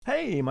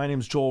Hey, my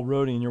name's Joel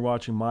Rohde, and you're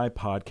watching my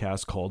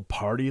podcast called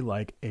Party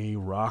Like a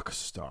Rock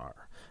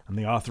Star. I'm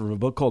the author of a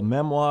book called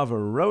Memoir of a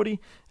Roadie.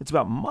 It's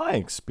about my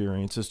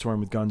experiences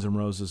touring with Guns N'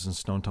 Roses and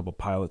Stone Temple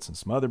Pilots and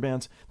some other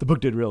bands. The book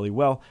did really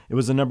well. It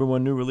was the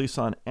 #1 new release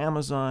on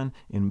Amazon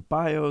in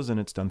bios, and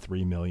it's done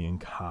 3 million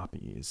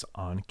copies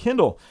on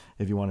Kindle.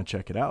 If you want to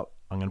check it out,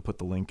 I'm going to put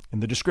the link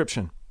in the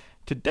description.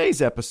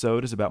 Today's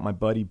episode is about my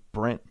buddy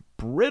Brent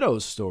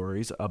Brito's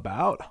stories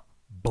about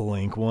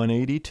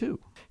Blink-182.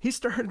 He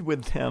started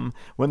with them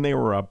when they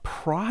were a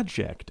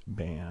project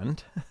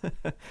band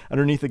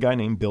underneath a guy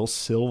named Bill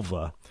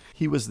Silva.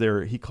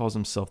 He calls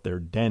himself their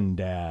den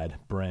dad,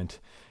 Brent.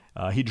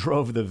 He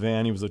drove the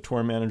van. He was the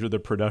tour manager, the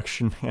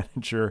production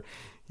manager.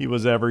 He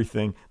was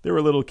everything. They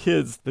were little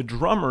kids. The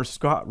drummer,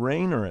 Scott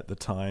Rayner at the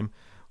time,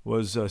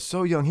 was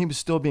so young he was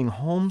still being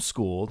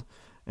homeschooled,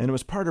 and it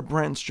was part of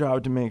Brent's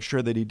job to make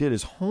sure that he did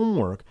his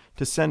homework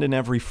to send in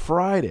every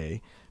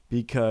Friday,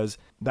 because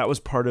that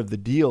was part of the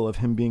deal of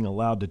him being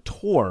allowed to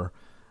tour,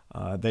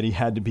 that he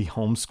had to be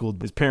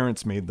homeschooled. His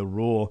parents made the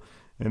rule.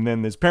 And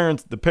then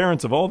the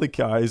parents of all the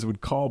guys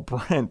would call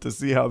Brent to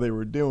see how they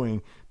were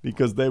doing,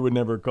 because they would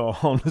never call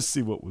home to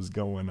see what was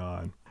going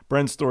on.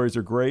 Brent's stories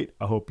are great.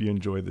 I hope you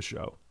enjoy the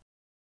show.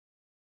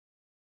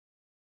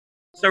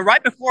 So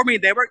right before me,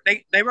 they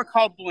were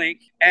called Blink,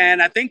 and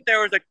I think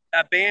there was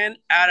a band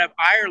out of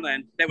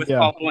Ireland that was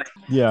called Blink.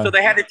 Yeah. So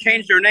they had to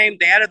change their name.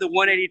 They added the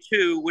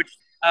 182, which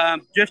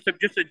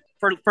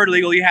for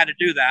legal, you had to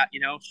do that,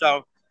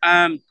 So,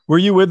 were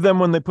you with them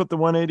when they put the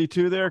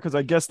 182 there? Because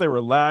I guess they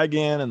were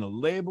lagging, and the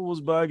label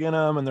was bugging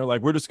them, and they're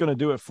like, "We're just going to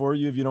do it for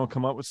you if you don't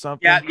come up with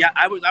something." Yeah.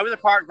 I was a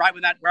part right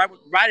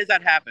as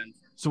that happened.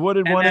 So what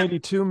did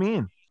 182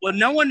 mean? Well,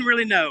 no one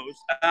really knows.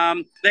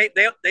 They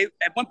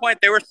at one point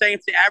they were saying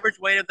it's the average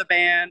weight of the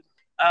band.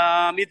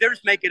 They're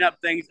just making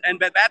up things.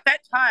 But at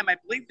that time, I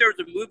believe there was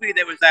a movie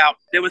that was out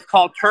that was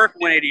called Turk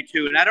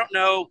 182, and I don't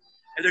know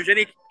if there's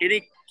any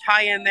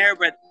tie-in there,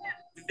 but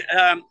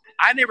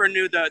I never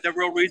knew the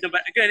real reason.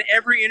 But again,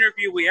 every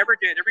interview we ever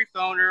did, every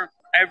phoner,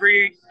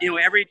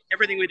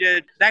 everything we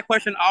did, that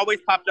question always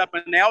popped up,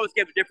 and they always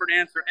give a different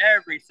answer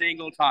every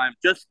single time,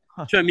 just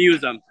to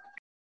amuse them.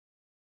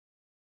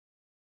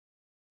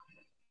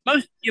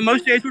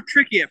 Most days were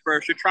tricky at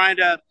first. You're trying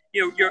to,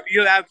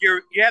 you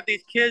have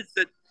these kids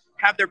that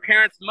have their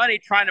parents' money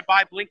trying to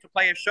buy Blink to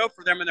play a show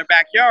for them in their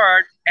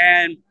backyard,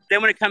 and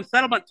then when it comes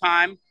settlement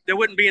time, there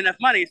wouldn't be enough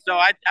money. So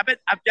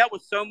I've dealt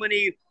with so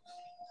many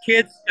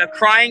kids,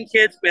 crying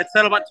kids at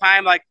settlement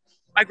time, like,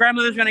 my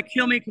grandmother's going to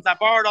kill me because I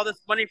borrowed all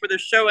this money for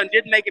this show and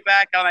didn't make it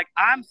back. I'm like,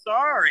 I'm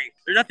sorry.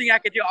 There's nothing I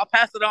can do. I'll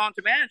pass it on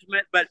to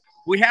management, but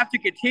we have to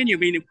continue. I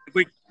mean, if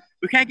we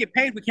can't get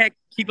paid, we can't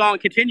keep on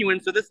continuing.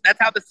 So that's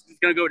how this is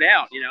going to go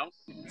down,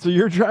 So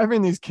you're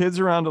driving these kids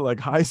around to like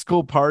high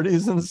school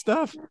parties and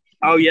stuff?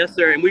 Oh, yes,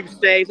 sir. And we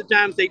stay.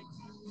 Sometimes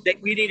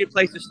we need a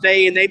place to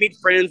stay, and they meet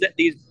friends at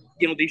these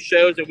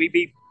shows, and we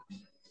be.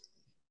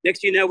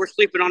 Next thing you know, we're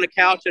sleeping on a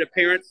couch at a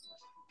parents'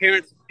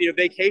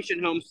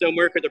 vacation home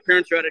somewhere because their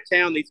parents are out of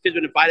town. These kids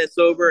would invite us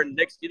over, and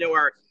next thing you know,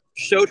 our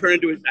show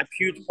turned into a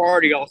huge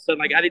party all of a sudden.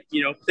 Like, I didn't,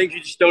 things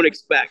you just don't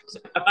expect.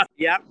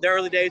 Yeah, the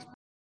early days.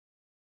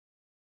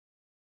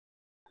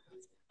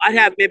 I'd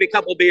have maybe a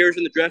couple of beers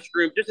in the dressing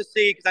room just to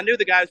see, because I knew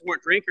the guys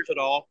weren't drinkers at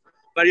all.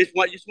 But I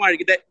just wanted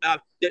to get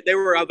that. They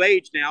were of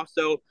age now,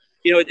 so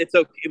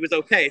it was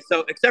okay.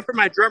 So except for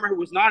my drummer, who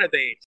was not of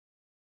age,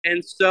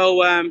 and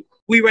so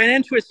we ran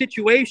into a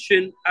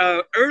situation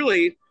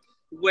early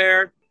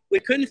where we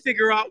couldn't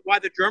figure out why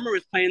the drummer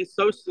was playing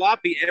so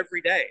sloppy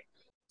every day.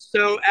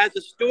 So as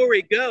the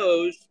story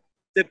goes,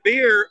 the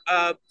beer,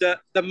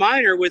 the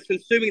miner was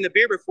consuming the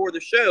beer before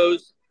the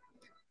shows,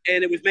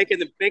 and it was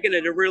making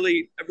it a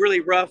really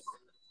rough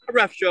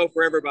show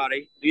for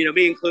everybody,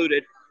 me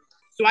included.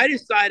 So I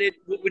decided,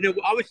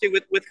 obviously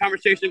with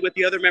conversations with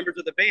the other members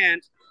of the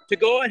band, to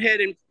go ahead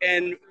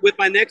and with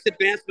my next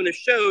advancement of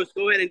shows,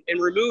 go ahead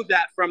and remove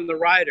that from the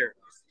rider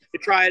to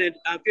try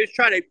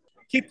to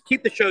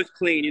keep the shows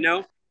clean,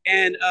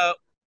 And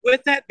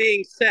with that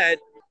being said,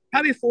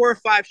 probably 4 or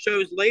 5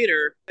 shows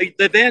later,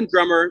 the then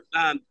drummer,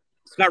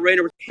 Scott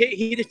Rayner,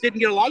 he just didn't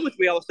get along with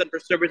me all of a sudden for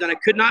some reason. I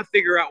could not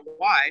figure out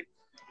why.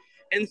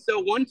 And so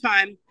one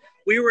time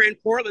we were in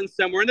Portland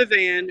somewhere in the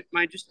van,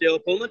 mind you still,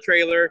 pulling the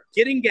trailer,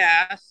 getting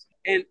gas,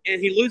 and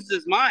he loses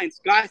his mind.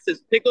 Scott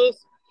says,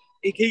 "Pickles,"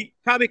 he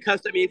probably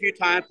cussed at me a few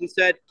times and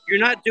said, "You're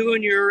not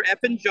doing your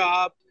effing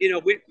job. You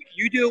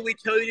do what we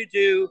tell you to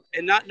do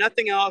and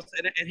nothing else."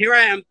 And here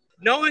I am,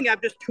 knowing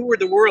I've just toured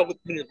the world with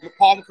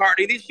Paul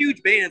McCartney, these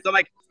huge bands. I'm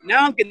like,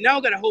 now I've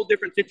got a whole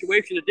different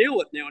situation to deal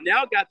with now.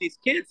 Now I've got these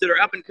kids that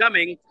are up and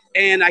coming,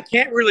 and I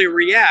can't really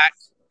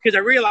react because I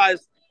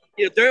realized,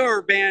 they were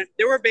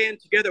a band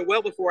together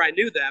well before I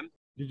knew them.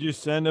 Did you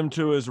send him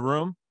to his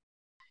room?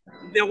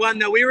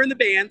 No, we were in the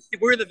van. We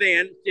were in the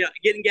van,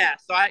 getting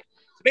gas. So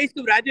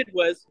basically what I did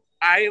was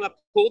I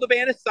pulled the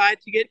van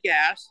aside to get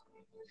gas.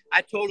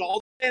 I told all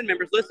the band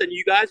members, "Listen,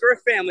 you guys are a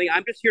family.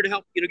 I'm just here to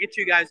help, get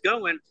you guys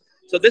going.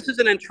 So this is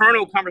an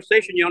internal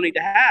conversation you all need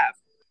to have."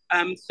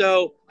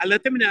 So I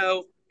let them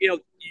know,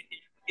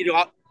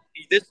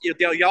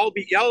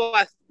 y'all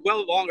last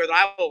well longer than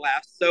I will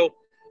last. So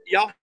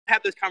y'all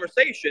have this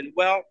conversation.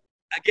 Well,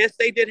 I guess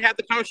they did have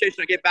the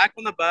conversation. I get back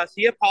on the bus.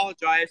 He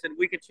apologized, and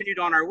we continued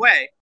on our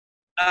way.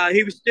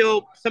 He was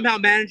still somehow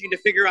managing to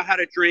figure out how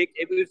to drink.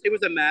 It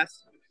was a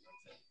mess,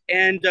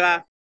 and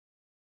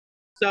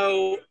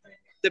so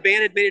the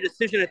band had made a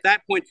decision at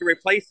that point to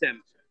replace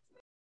him.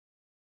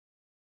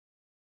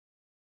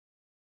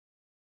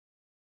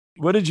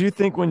 What did you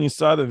think when you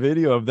saw the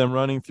video of them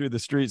running through the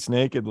streets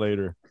naked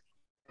later?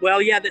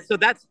 Well, yeah.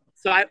 That's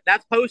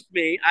post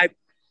me.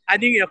 I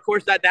knew, of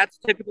course, that's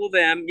typical of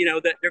them.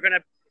 That they're gonna.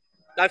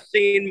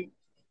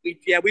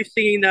 We've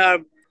seen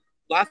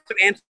lots of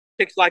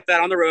antics like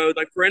that on the road.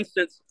 Like, for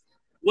instance,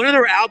 one of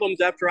their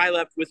albums after I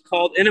left was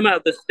called Enima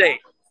of the State.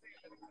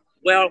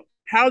 Well,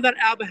 how that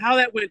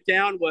went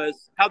down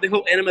was, how the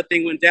whole Enima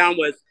thing went down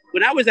was,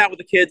 when I was out with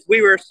the kids,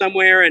 we were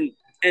somewhere and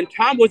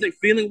Tom wasn't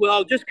feeling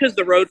well, just because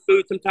the road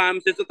food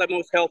sometimes isn't the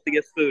most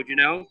healthiest food,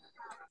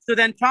 So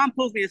then Tom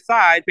pulls me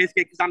aside,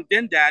 basically, because I'm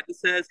den dad, and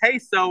says, "Hey,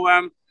 so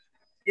I'm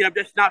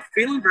just not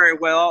feeling very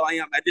well. I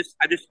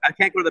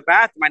can't go to the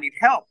bathroom. I need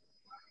help."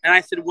 And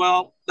I said,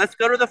 "Well, let's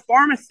go to the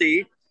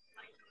pharmacy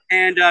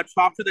and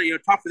talk to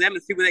them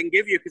and see what they can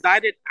give you." Because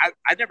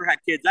I never had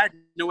kids. I had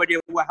no idea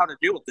how to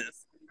deal with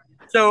this.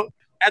 So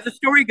as the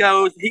story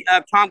goes,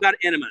 Tom got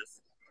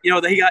enemas,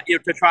 that he got,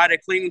 to try to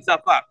clean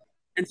himself up.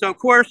 And so, of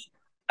course,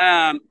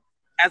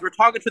 as we're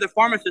talking to the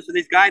pharmacist and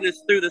he's guiding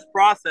us through this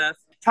process,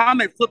 Tom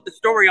had flipped the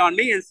story on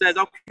me and says,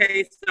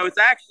 "Okay, so it's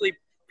actually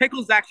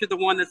Pickle's actually the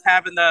one that's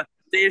having the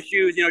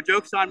issues,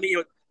 jokes on me."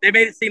 They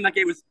made it seem like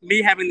it was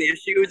me having the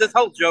issue. It was this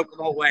whole joke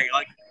the whole way.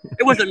 Like,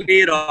 it wasn't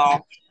me at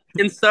all.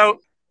 And so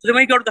then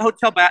we go to the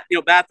hotel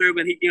bathroom,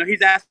 and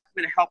he's asking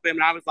me to help him.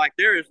 And I was like,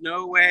 there is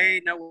no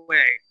way.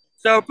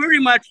 So pretty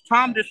much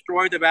Tom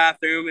destroyed the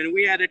bathroom, and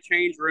we had to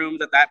change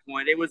rooms at that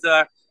point. It was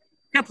a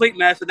complete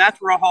mess. And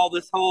that's where all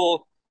this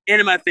whole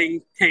Enima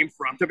thing came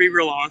from, to be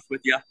real honest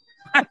with you.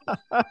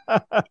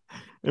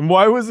 And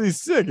why was he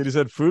sick? He just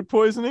had food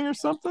poisoning or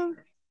something?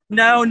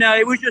 No,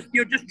 it was just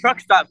just truck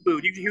stop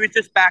food. He was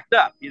just backed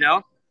up,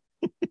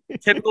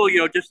 typical,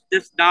 just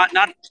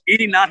not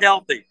eating, not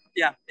healthy.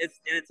 Yeah, this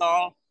is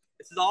all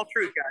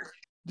truth,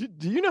 guys.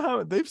 Do you know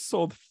how they've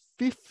sold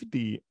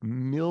 50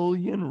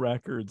 million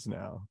records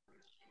now?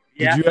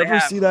 Yeah, did you ever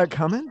see that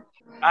coming?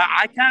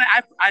 I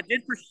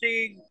did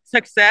foresee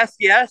success,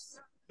 yes,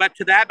 but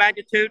to that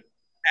magnitude,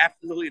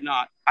 absolutely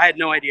not. I had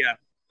no idea.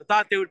 I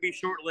thought they would be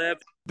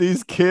short-lived.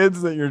 These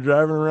kids that you're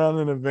driving around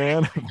in a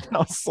van have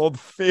now sold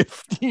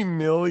 50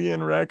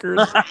 million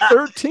records,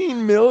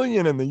 13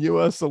 million in the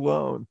U.S.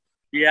 alone.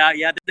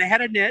 Yeah, they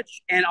had a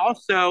niche, and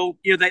also,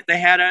 they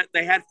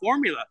had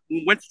formula.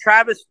 Once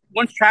Travis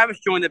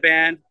joined the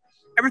band,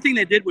 everything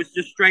they did was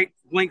just straight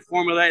Blink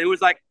formula. It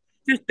was like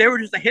they were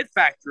just a hit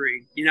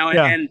factory,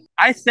 And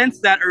I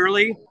sensed that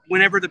early.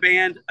 Whenever the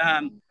band,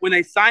 when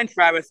they signed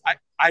Travis,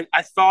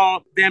 I saw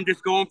them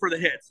just going for the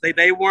hits.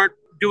 They weren't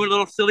doing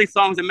little silly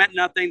songs that meant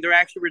nothing. They're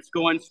actually just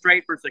going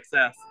straight for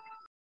success.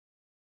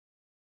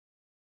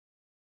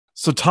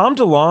 So Tom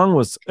DeLonge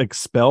was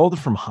expelled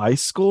from high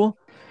school?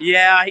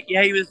 Yeah,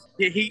 he was.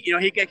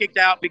 He got kicked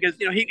out because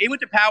he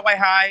went to Poway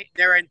High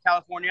there in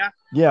California.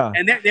 Yeah,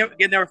 and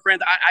they were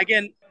friends.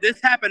 This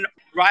happened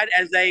right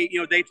as they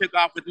took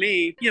off with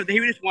me. He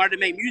just wanted to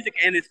make music,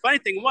 and his funny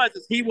thing was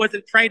is he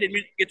wasn't trained in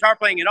guitar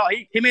playing at all.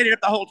 He made it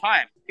up the whole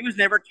time. He was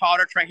never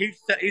taught or trained.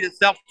 He's a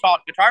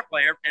self-taught guitar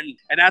player,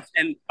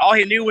 and all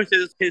he knew was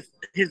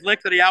his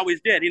licks that he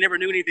always did. He never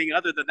knew anything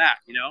other than that.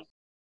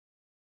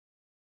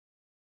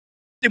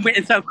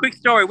 And so, quick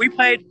story. We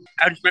played.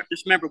 I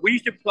just remember we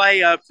used to play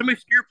some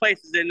obscure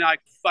places in like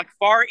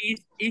far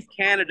East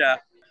Canada.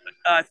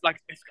 It's like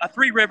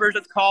Three Rivers.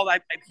 It's called. I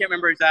can't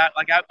remember exactly.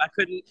 Like I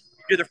couldn't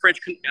do the French.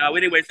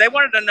 Anyways, they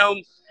wanted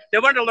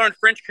to learn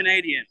French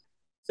Canadian.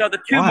 So the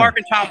two, Mark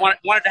and Tom,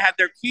 wanted to have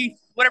their key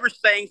whatever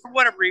saying for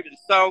whatever reason.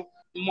 So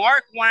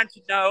Mark wanted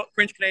to know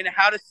French Canadian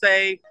how to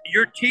say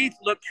 "your teeth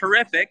look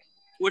terrific,"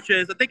 which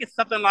is, I think it's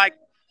something like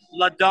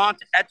 "la dent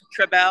et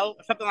très belle"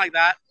 or something like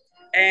that.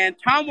 And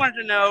Tom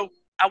wanted to know,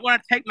 "I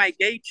want to take my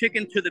gay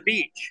chicken to the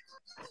beach."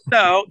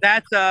 So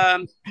that's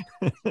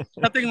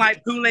something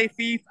like "poulet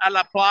fif à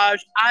la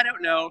plage." I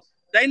don't know.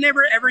 They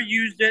never ever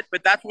used it,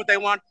 but that's what they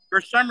want.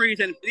 For some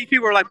reason, these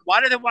people are like,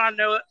 why do they want to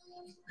know it?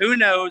 Who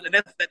knows? And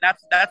that's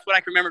what I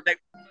can remember.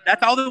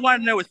 That's all they wanted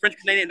to know was French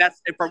Canadian.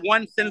 And for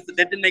one sentence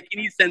that didn't make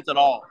any sense at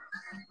all.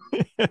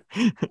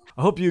 I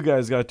hope you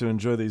guys got to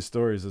enjoy these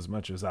stories as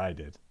much as I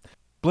did.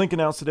 Blink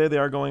announced today they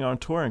are going on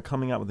tour and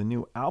coming out with a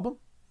new album.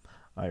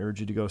 I urge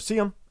you to go see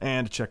them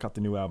and to check out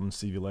the new album,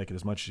 see if you like it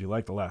as much as you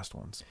like the last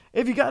ones.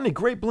 If you got any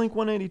great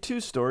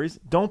Blink-182 stories,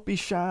 don't be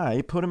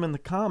shy. Put them in the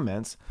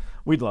comments.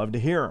 We'd love to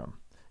hear them.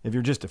 If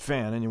you're just a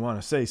fan and you want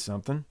to say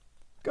something,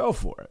 go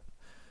for it.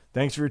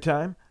 Thanks for your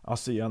time. I'll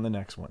see you on the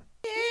next one.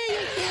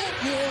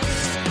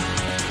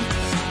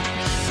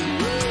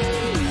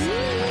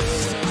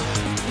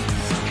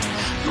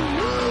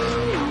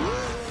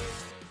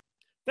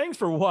 Thanks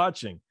for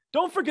watching.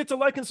 Don't forget to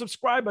like and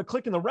subscribe by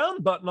clicking the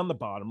round button on the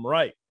bottom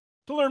right.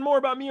 To learn more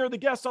about me or the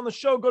guests on the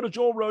show, go to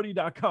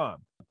joelrody.com.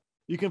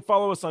 You can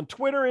follow us on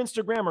Twitter,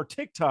 Instagram, or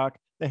TikTok.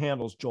 The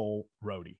handle's Joel Rohde.